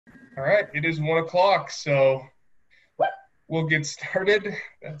All right, it is 1 o'clock, so we'll get started.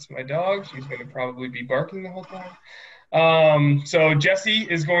 That's my dog. She's going to probably be barking the whole time. So Jesse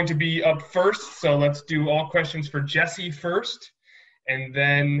is going to be up first. So let's do all questions for Jesse first, and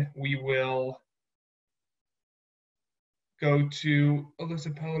then we will go to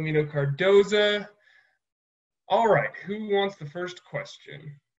Alyssa Palomino Cardoza. All right, who wants the first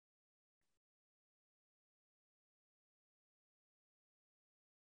question?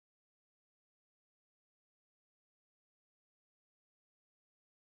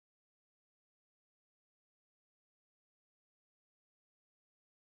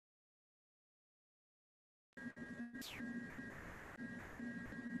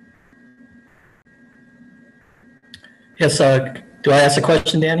 Yes, do I ask a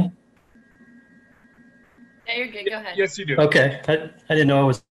question, Danny? Yeah, you're good. Go ahead. Yes, you do. Okay, I didn't know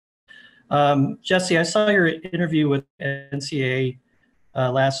it was. Jesse, I saw your interview with NCAA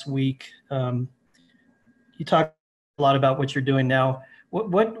last week. You talked a lot about what you're doing now.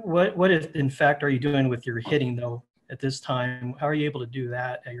 What if, in fact, are you doing with your hitting, though, at this time? How are you able to do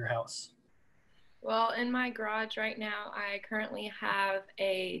that at your house? Well, in my garage right now, I currently have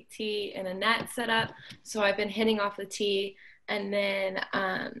a tee and a net set up. So I've been hitting off the tee and then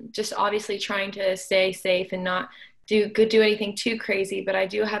just obviously trying to stay safe and not do anything too crazy. But I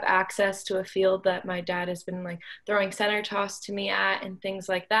do have access to a field that my dad has been like throwing center toss to me at and things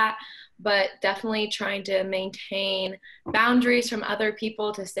like that. But definitely trying to maintain boundaries from other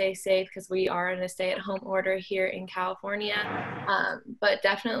people to stay safe because we are in a stay-at-home order here in California. But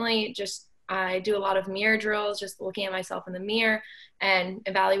definitely just I do a lot of mirror drills, just looking at myself in the mirror and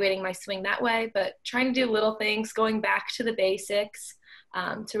evaluating my swing that way, but trying to do little things, going back to the basics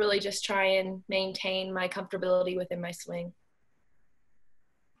to really just try and maintain my comfortability within my swing.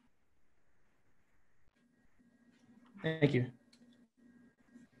 Thank you.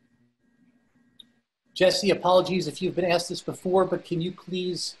 Jesse, apologies if you've been asked this before, but can you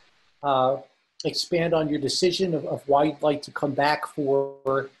please expand on your decision of why you'd like to come back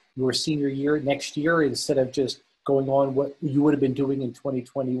for your senior year next year instead of just going on what you would have been doing in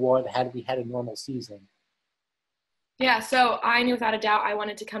 2021 had we had a normal season? Yeah, so I knew without a doubt I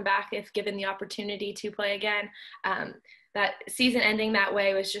wanted to come back if given the opportunity to play again. That season ending that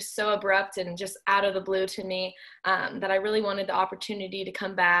way was just so abrupt and just out of the blue to me that I really wanted the opportunity to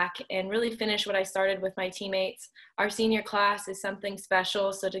come back and really finish what I started with my teammates. Our senior class is something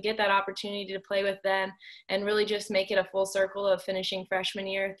special, so to get that opportunity to play with them and really just make it a full circle of finishing freshman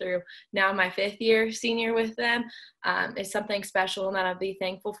year through now my 5th year senior with them is something special and that I'll be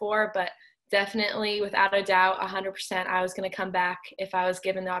thankful for. But definitely, without a doubt, 100%, I was going to come back if I was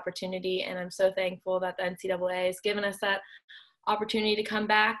given the opportunity, and I'm so thankful that the NCAA has given us that opportunity to come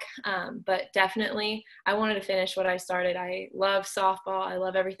back. But definitely, I wanted to finish what I started. I love softball. I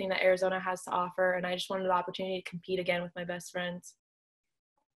love everything that Arizona has to offer, and I just wanted the opportunity to compete again with my best friends.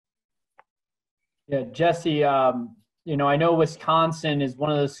 Yeah, Jesse, I know Wisconsin is one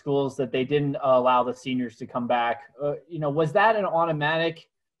of those schools that they didn't allow the seniors to come back. Was that an automatic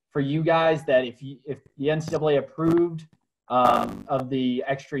for you guys that if the NCAA approved of the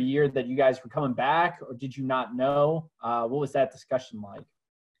extra year that you guys were coming back, or did you not know? What was that discussion like?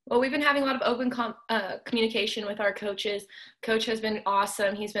 Well, we've been having a lot of open communication with our coaches. Coach has been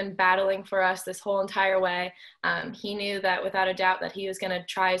awesome. He's been battling for us this whole entire way. He knew that without a doubt that he was going to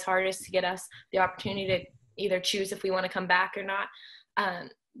try his hardest to get us the opportunity to either choose if we want to come back or not.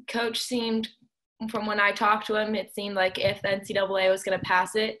 Coach seemed, from when I talked to him, it seemed like if the NCAA was going to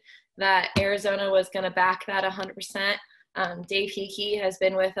pass it, that Arizona was going to back that 100%. Dave Hickey has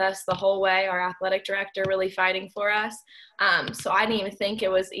been with us the whole way, our athletic director, really fighting for us. So I didn't even think it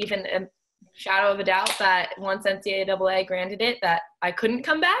was even a shadow of a doubt that once NCAA granted it, that I couldn't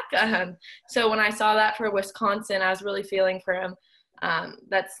come back. So when I saw that for Wisconsin, I was really feeling for him.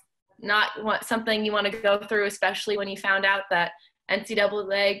 That's not something you want to go through, especially when you found out that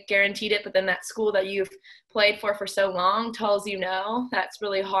NCAA guaranteed it, but then that school that you've played for so long tells you no. That's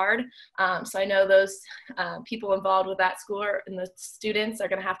really hard. So I know those people involved with that school and the students are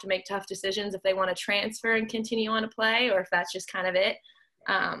going to have to make tough decisions if they want to transfer and continue on to play, or if that's just kind of it.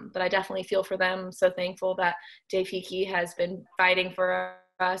 But I definitely feel for them. I'm so thankful that Dave Hickey has been fighting for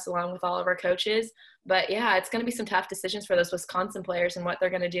us along with all of our coaches. But yeah, it's going to be some tough decisions for those Wisconsin players and what they're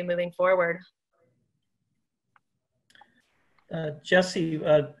going to do moving forward. Jesse,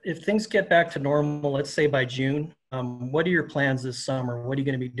 if things get back to normal, let's say by June, what are your plans this summer? What are you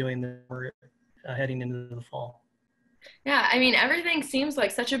going to be doing heading into the fall? Yeah, I mean, everything seems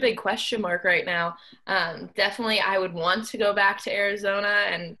like such a big question mark right now. Definitely, I would want to go back to Arizona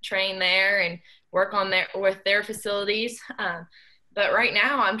and train there and work on with their facilities. But right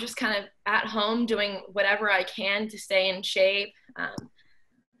now I'm just kind of at home doing whatever I can to stay in shape.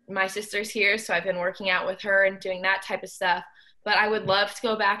 My sister's here, so I've been working out with her and doing that type of stuff. But I would love to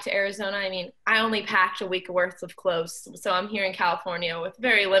go back to Arizona. I mean, I only packed a week worth of clothes, so I'm here in California with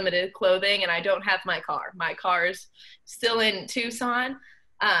very limited clothing, and I don't have my car. My car is still in Tucson.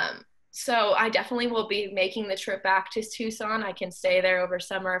 Um, so I definitely will be making the trip back to Tucson. I can stay there over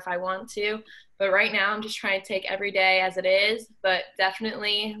summer if I want to. But right now, I'm just trying to take every day as it is. But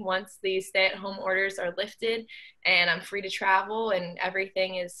definitely, once these stay-at-home orders are lifted and I'm free to travel and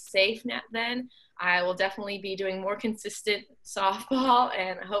everything is safe then I will definitely be doing more consistent softball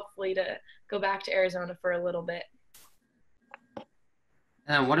and hopefully to go back to Arizona for a little bit.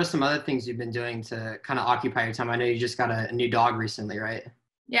 And what are some other things you've been doing to kind of occupy your time? I know you just got a new dog recently, right?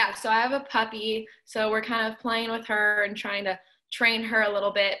 Yeah, so I have a puppy, so we're kind of playing with her and trying to train her a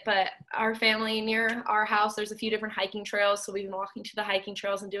little bit. But our family near our house, there's a few different hiking trails, so we've been walking to the hiking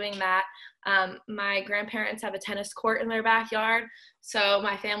trails and doing that. My grandparents have a tennis court in their backyard, so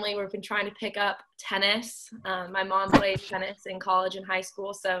my family, we've been trying to pick up tennis. My mom played tennis in college and high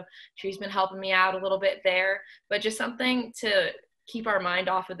school, so she's been helping me out a little bit there. But just something to keep our mind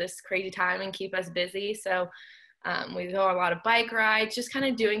off of this crazy time and keep us busy. So we go on a lot of bike rides, just kind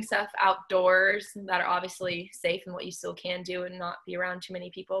of doing stuff outdoors that are obviously safe and what you still can do and not be around too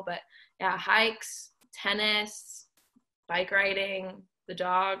many people. But yeah, hikes, tennis, bike riding, the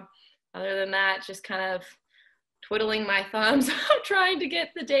dog. Other than that, just kind of twiddling my thumbs, trying to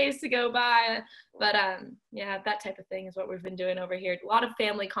get the days to go by. But yeah, that type of thing is what we've been doing over here. A lot of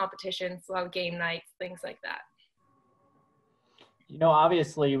family competitions, a lot of game nights, things like that. You know,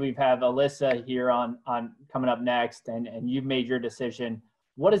 obviously we've had Alyssa here on coming up next, and you've made your decision.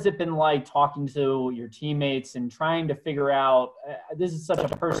 What has it been like talking to your teammates and trying to figure out, this is such a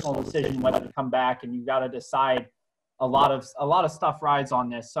personal decision whether to come back, and you've got to decide a lot of stuff rides on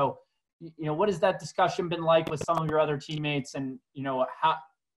this. So, you know, what has that discussion been like with some of your other teammates, and, you know,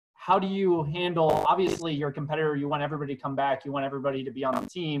 how do you handle, obviously you're a competitor, you want everybody to come back, you want everybody to be on the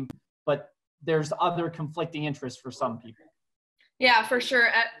team, but there's other conflicting interests for some people. Yeah, for sure.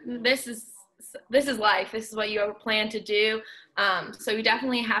 This is life. This is what you plan to do. So you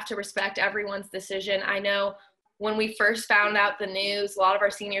definitely have to respect everyone's decision. I know when we first found out the news, a lot of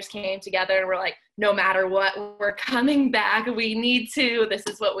our seniors came together and were like, no matter what, we're coming back. We need to. This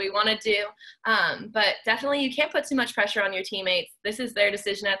is what we want to do. But definitely you can't put too much pressure on your teammates. This is their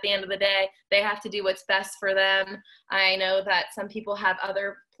decision at the end of the day. They have to do what's best for them. I know that some people have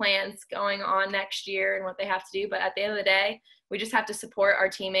other plans going on next year and what they have to do, but at the end of the day, we just have to support our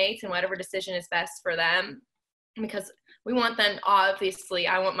teammates and whatever decision is best for them, because we want them, obviously,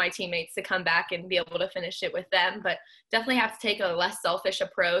 I want my teammates to come back and be able to finish it with them, but definitely have to take a less selfish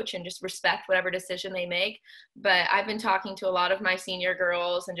approach and just respect whatever decision they make. But I've been talking to a lot of my senior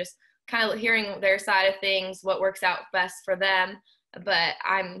girls and just kind of hearing their side of things, what works out best for them. But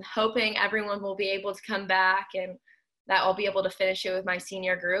I'm hoping everyone will be able to come back and that I'll be able to finish it with my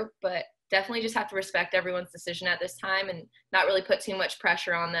senior group. But definitely just have to respect everyone's decision at this time and not really put too much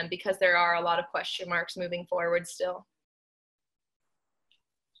pressure on them, because there are a lot of question marks moving forward still.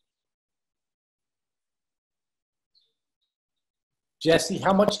 Jesse,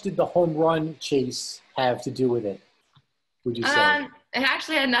 how much did the home run chase have to do with it, would you say? It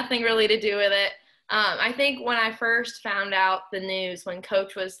actually had nothing really to do with it. I think when I first found out the news, when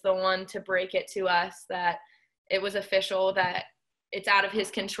Coach was the one to break it to us that it was official, that it's out of his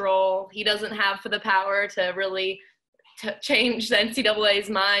control, he doesn't have the power to really change the NCAA's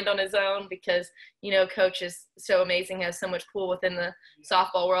mind on his own, because, you know, Coach is so amazing, has so much pull within the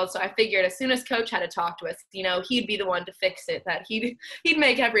softball world. So I figured as soon as Coach had to talk to us, you know, he'd be the one to fix it, that he'd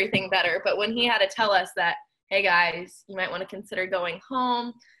make everything better. But when he had to tell us that, hey guys, you might want to consider going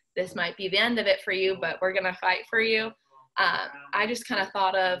home, this might be the end of it for you, but we're going to fight for you. I just kind of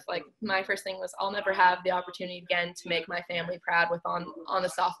thought of, like, my first thing was I'll never have the opportunity again to make my family proud with on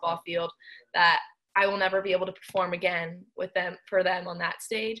the softball field, that I will never be able to perform again with them, for them on that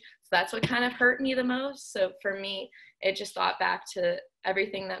stage. So that's what kind of hurt me the most. So for me, it just thought back to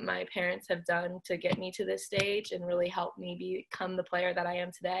everything that my parents have done to get me to this stage and really help me become the player that I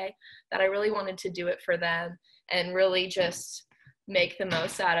am today, that I really wanted to do it for them and really just make the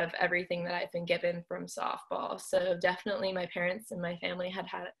most out of everything that I've been given from softball. So definitely my parents and my family had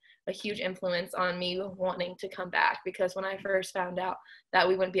a huge influence on me wanting to come back, because when I first found out that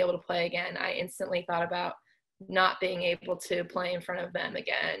we wouldn't be able to play again, I instantly thought about not being able to play in front of them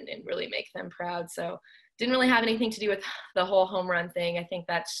again and really make them proud. So didn't really have anything to do with the whole home run thing. I think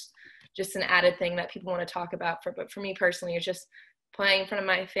that's just an added thing that people want to talk about. But for me personally, it's just playing in front of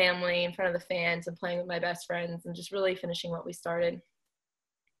my family, in front of the fans, and playing with my best friends, and just really finishing what we started.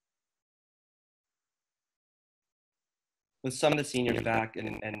 With some of the seniors back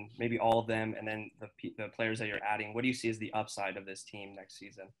and maybe all of them, and then the players that you're adding, what do you see as the upside of this team next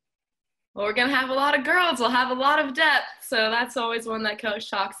season? Well, we're going to have a lot of girls. We'll have a lot of depth. So that's always one that coach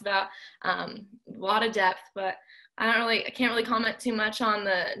talks about, a lot of depth. But I can't really comment too much on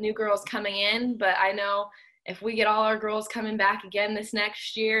the new girls coming in. But I know if we get all our girls coming back again this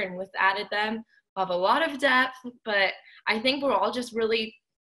next year and with added them, we'll have a lot of depth. But I think we're all just really,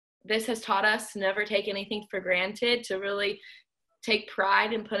 this has taught us to never take anything for granted, to really take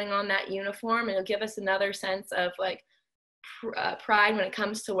pride in putting on that uniform. It'll give us another sense of like pride when it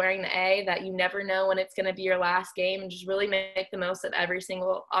comes to wearing the A, that you never know when it's going to be your last game, and just really make the most of every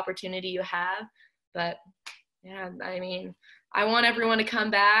single opportunity you have. But yeah, I mean, I want everyone to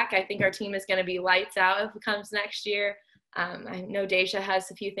come back. I think our team is going to be lights out if it comes next year. I know Deja has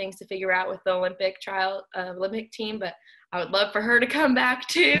a few things to figure out with the Olympic team, but I would love for her to come back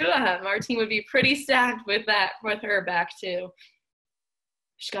too. Our team would be pretty stacked with her back too.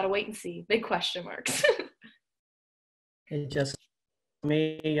 Just got to wait and see. Big question marks. Hey, Jessica,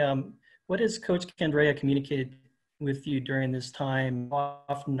 what has Coach Candrea communicated with you during this time? How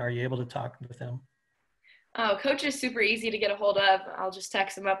often are you able to talk with him? Oh, Coach is super easy to get a hold of. I'll just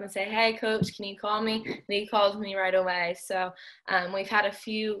text him up and say, hey, Coach, can you call me? And he calls me right away. So we've had a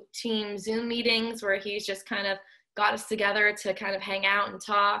few team Zoom meetings where he's just kind of got us together to kind of hang out and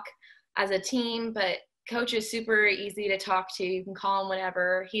talk as a team. But Coach is super easy to talk to. You can call him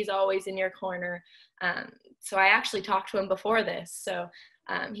whenever. He's always in your corner. So I actually talked to him before this. So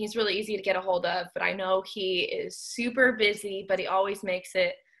he's really easy to get a hold of. But I know he is super busy, but he always makes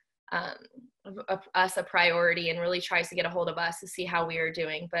it us a priority and really tries to get a hold of us to see how we are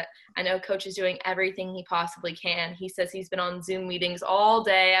doing. But I know Coach is doing everything he possibly can. He says he's been on Zoom meetings all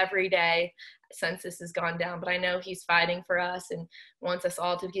day, every day since this has gone down. But I know he's fighting for us and wants us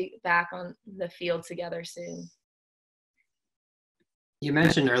all to get back on the field together soon. You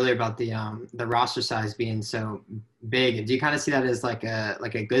mentioned earlier about the roster size being so big. Do you kind of see that as like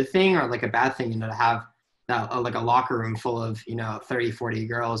a good thing or like a bad thing, to have that, like a locker room full of, 30, 40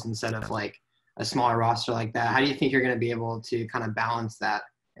 girls instead of like a smaller roster like that? How do you think you're going to be able to kind of balance that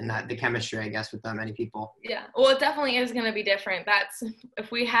and the chemistry, I guess, with that many people? Yeah, well, it definitely is going to be different. That's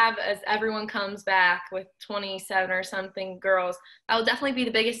if we have, as everyone comes back with 27 or something girls, that will definitely be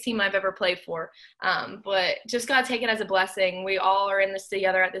the biggest team I've ever played for. But just got to take it as a blessing. We all are in this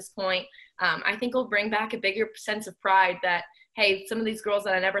together at this point. I think it'll bring back a bigger sense of pride that, hey, some of these girls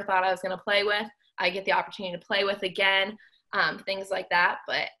that I never thought I was going to play with, I get the opportunity to play with again, things like that.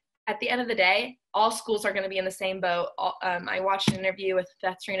 But at the end of the day, all schools are going to be in the same boat. I watched an interview with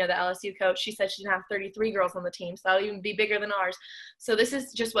Beth Trina, the LSU coach. She said she's going to have 33 girls on the team, so that'll even be bigger than ours. So this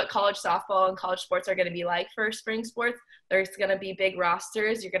is just what college softball and college sports are going to be like for spring sports. There's going to be big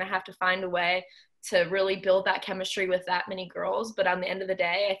rosters. You're going to have to find a way to really build that chemistry with that many girls. But on the end of the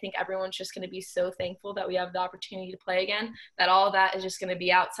day, I think everyone's just going to be so thankful that we have the opportunity to play again, that all of that is just going to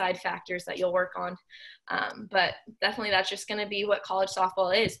be outside factors that you'll work on. But definitely that's just going to be what college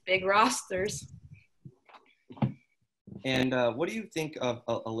softball is, big rosters. And what do you think of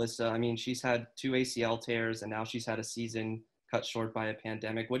Alyssa? I mean, she's had 2 ACL tears and now she's had a season cut short by a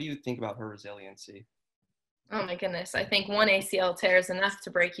pandemic. What do you think about her resiliency? Oh my goodness. I think 1 ACL tear is enough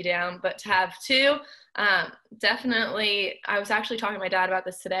to break you down, but to have 2, definitely, I was actually talking to my dad about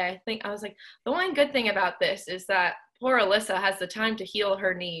this today. I was like, the one good thing about this is that poor Alyssa has the time to heal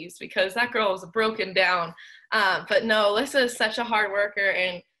her knees, because that girl was broken down. But no, Alyssa is such a hard worker,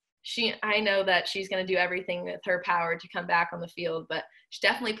 and I know that she's going to do everything with her power to come back on the field, but she's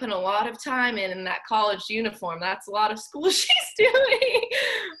definitely putting a lot of time in that college uniform. That's a lot of school she's doing,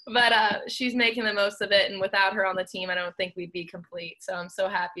 but she's making the most of it. And without her on the team, I don't think we'd be complete. So I'm so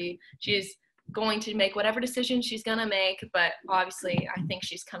happy. She's going to make whatever decision she's going to make, but obviously I think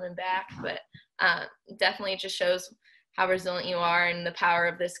she's coming back. But definitely it just shows how resilient you are and the power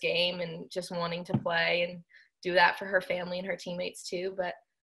of this game and just wanting to play and do that for her family and her teammates too. But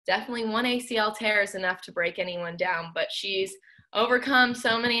definitely 1 ACL tear is enough to break anyone down, but she's overcome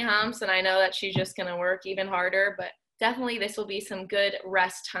so many humps, and I know that she's just going to work even harder. But definitely this will be some good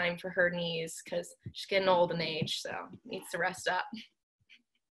rest time for her knees, because she's getting old in age, so needs to rest up.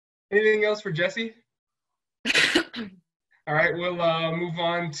 Anything else for Jessie? All right, we'll move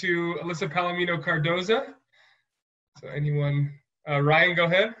on to Alyssa Palomino Cardoza. So anyone, Ryan, go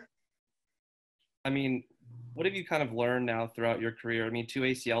ahead. I mean, what have you kind of learned now throughout your career? I mean, 2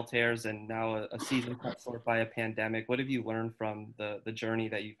 ACL tears and now a season cut short by a pandemic. What have you learned from the journey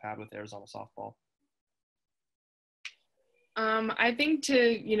that you've had with Arizona softball? I think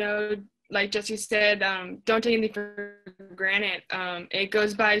like Jesse said, don't take anything for granted. It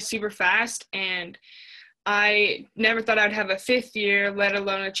goes by super fast, and I never thought I'd have a fifth year, let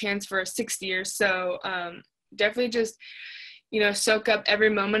alone a chance for a sixth year. So definitely just, soak up every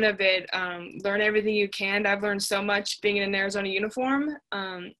moment of it, learn everything you can. I've learned so much being in an Arizona uniform,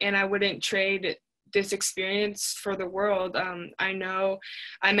 and I wouldn't trade this experience for the world. I know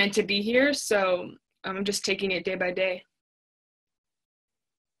I meant to be here, so I'm just taking it day by day.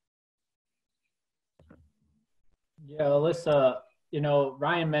 Yeah, Alyssa,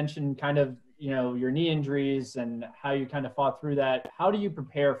 Ryan mentioned kind of, your knee injuries and how you kind of fought through that. How do you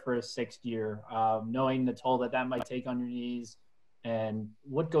prepare for a sixth year, knowing the toll that might take on your knees, and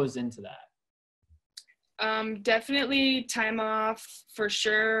what goes into that? Definitely time off for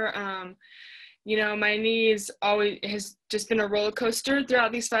sure. My knees always has just been a roller coaster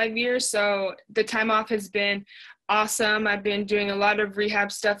throughout these 5 years. So the time off has been awesome. I've been doing a lot of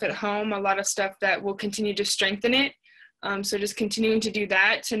rehab stuff at home, a lot of stuff that will continue to strengthen it. So just continuing to do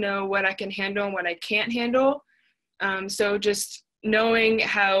that to know what I can handle and what I can't handle. So just knowing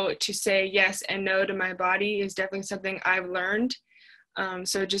how to say yes and no to my body is definitely something I've learned.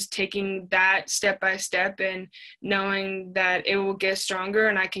 So just taking that step by step and knowing that it will get stronger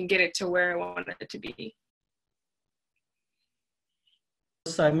and I can get it to where I want it to be.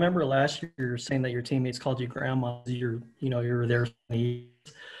 So I remember last year saying that your teammates called you grandma. You were there.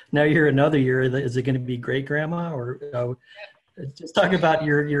 Now you're another year. Is it going to be great grandma, or just talk about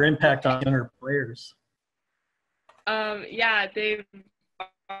your impact on younger players? Yeah, they've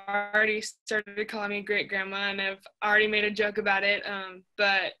already started calling me great grandma, and I've already made a joke about it.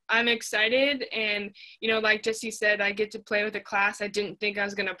 But I'm excited, and like Jesse said, I get to play with a class I didn't think I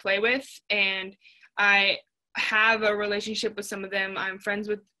was going to play with, and I have a relationship with some of them. I'm friends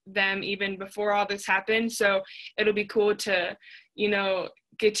with them even before all this happened, so it'll be cool to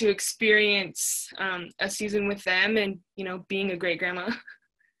get to experience a season with them and being a great grandma.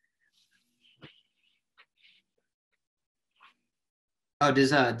 Oh,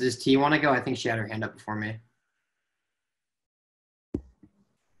 does T want to go? I think she had her hand up before me.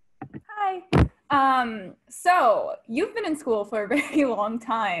 Hi. So you've been in school for a very long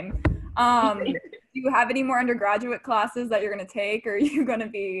time. Do you have any more undergraduate classes that you're going to take? Or are you going to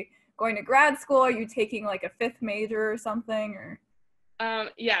be going to grad school? Are you taking like a fifth major or something? Or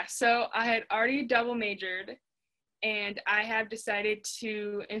yeah, so I had already double majored, and I have decided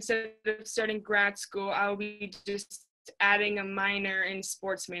to, instead of starting grad school, I'll be just adding a minor in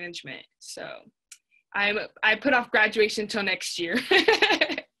sports management. So I put off graduation until next year.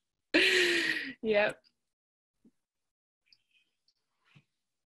 Yep.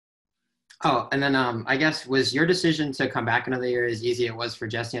 Oh, and then I guess was your decision to come back another year as easy as it was for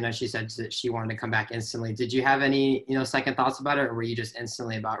Jessie? I know she said that she wanted to come back instantly. Did you have any, second thoughts about it, or were you just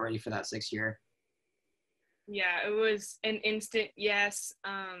instantly about ready for that 6th year? Yeah, it was an instant yes.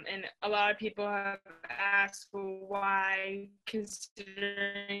 And a lot of people have asked, well, why,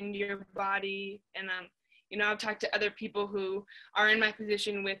 considering your body? And, I've talked to other people who are in my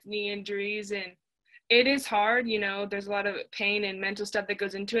position with knee injuries, and it is hard. There's a lot of pain and mental stuff that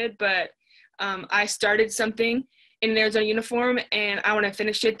goes into it, but I started something in an Arizona uniform, and I want to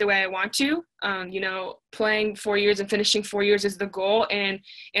finish it the way I want to. Playing 4 years and finishing 4 years is the goal. And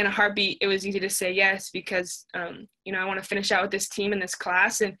in a heartbeat, it was easy to say yes because, I want to finish out with this team in this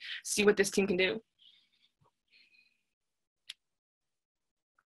class and see what this team can do.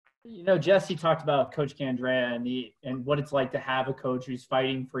 Jesse talked about Coach Candrea and what it's like to have a coach who's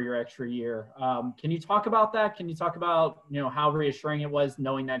fighting for your extra year. Can you talk about that? Can you talk about, how reassuring it was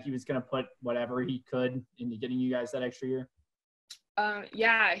knowing that he was going to put whatever he could into getting you guys that extra year?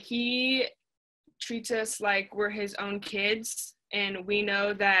 Yeah, he treats us like we're his own kids, and we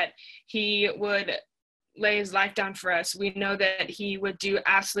know that he would lay his life down for us. We know that he would do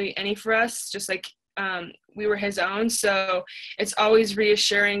absolutely any for us, just like we were his own. So it's always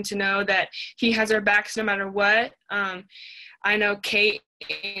reassuring to know that he has our backs no matter what. I know Kate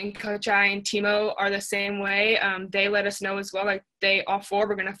and Coach I and Timo are the same way. They let us know as well, like they all four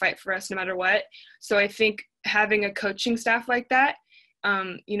were going to fight for us no matter what. So I think having a coaching staff like that,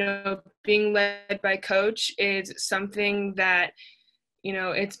 being led by Coach is something that,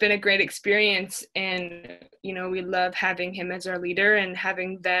 it's been a great experience, and, we love having him as our leader and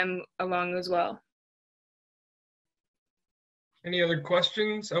having them along as well. Any other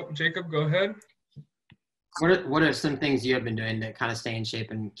questions? Oh, Jacob, go ahead. What are some things you have been doing to kind of stay in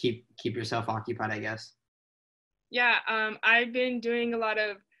shape and keep yourself occupied, I guess? Yeah, I've been doing a lot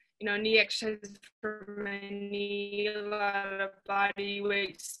of, knee exercises for my knee, a lot of body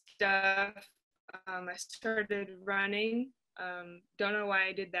weight stuff. I started running Don't know why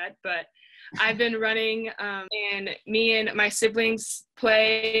I did that, but I've been running, and me and my siblings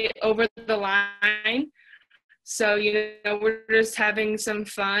play over the line. So, we're just having some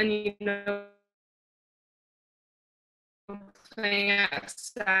fun, playing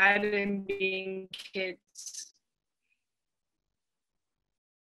outside and being kids.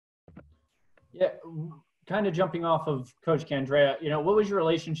 Yeah, kind of jumping off of Coach Candrea, what was your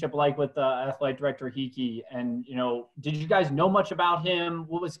relationship like with athletic director Hickey? And, did you guys know much about him?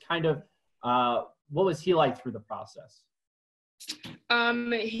 What was what was he like through the process?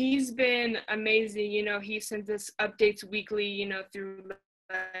 He's been amazing. He sends us updates weekly, through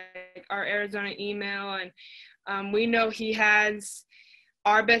like our Arizona email, and we know he has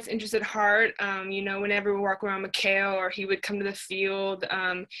our best interest at heart. Whenever we walk around McHale or he would come to the field,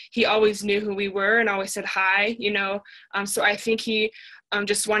 he always knew who we were and always said hi, so I think he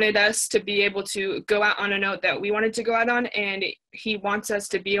just wanted us to be able to go out on a note that we wanted to go out on, and he wants us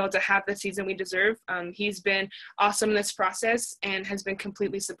to be able to have the season we deserve. He's been awesome in this process and has been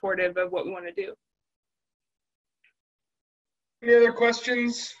completely supportive of what we want to do. Any other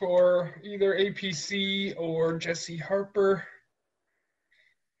questions for either APC or Jesse Harper?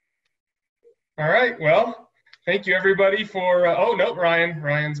 All right, well, thank you everybody for, oh no, Ryan.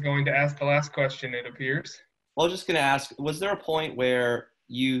 Ryan's going to ask the last question, it appears. Well, I was just going to ask, was there a point where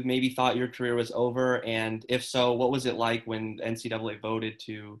you maybe thought your career was over? And if so, what was it like when NCAA voted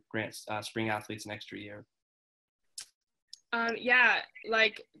to grant spring athletes an extra year? Yeah,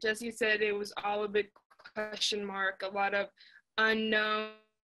 like Jesse said, it was all a big question mark, a lot of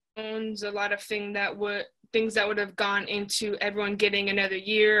unknowns, a lot of things that would have gone into everyone getting another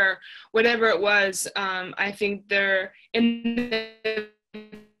year or whatever it was. I think they're in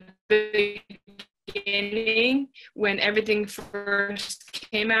the beginning, when everything first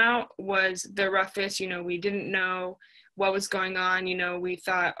came out, was the roughest. We didn't know what was going on. We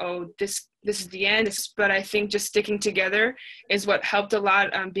thought, oh, this is the end. But I think just sticking together is what helped a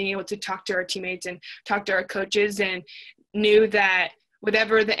lot. Being able to talk to our teammates and talk to our coaches, and knew that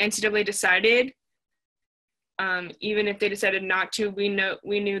whatever the NCAA decided, even if they decided not to, we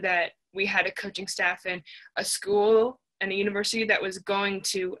knew that we had a coaching staff and a school and a university that was going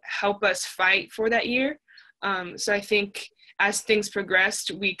to help us fight for that year. So I think as things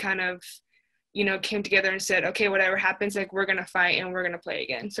progressed, we kind of, came together and said, okay, whatever happens, like, we're going to fight and we're going to play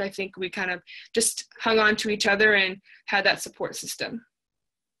again. So I think we kind of just hung on to each other and had that support system.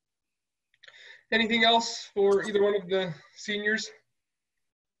 Anything else for either one of the seniors?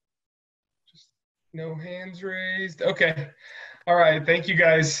 Just no hands raised. Okay. All right. Thank you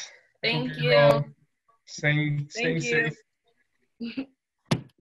guys. Thank you. Staying Thank you. safe.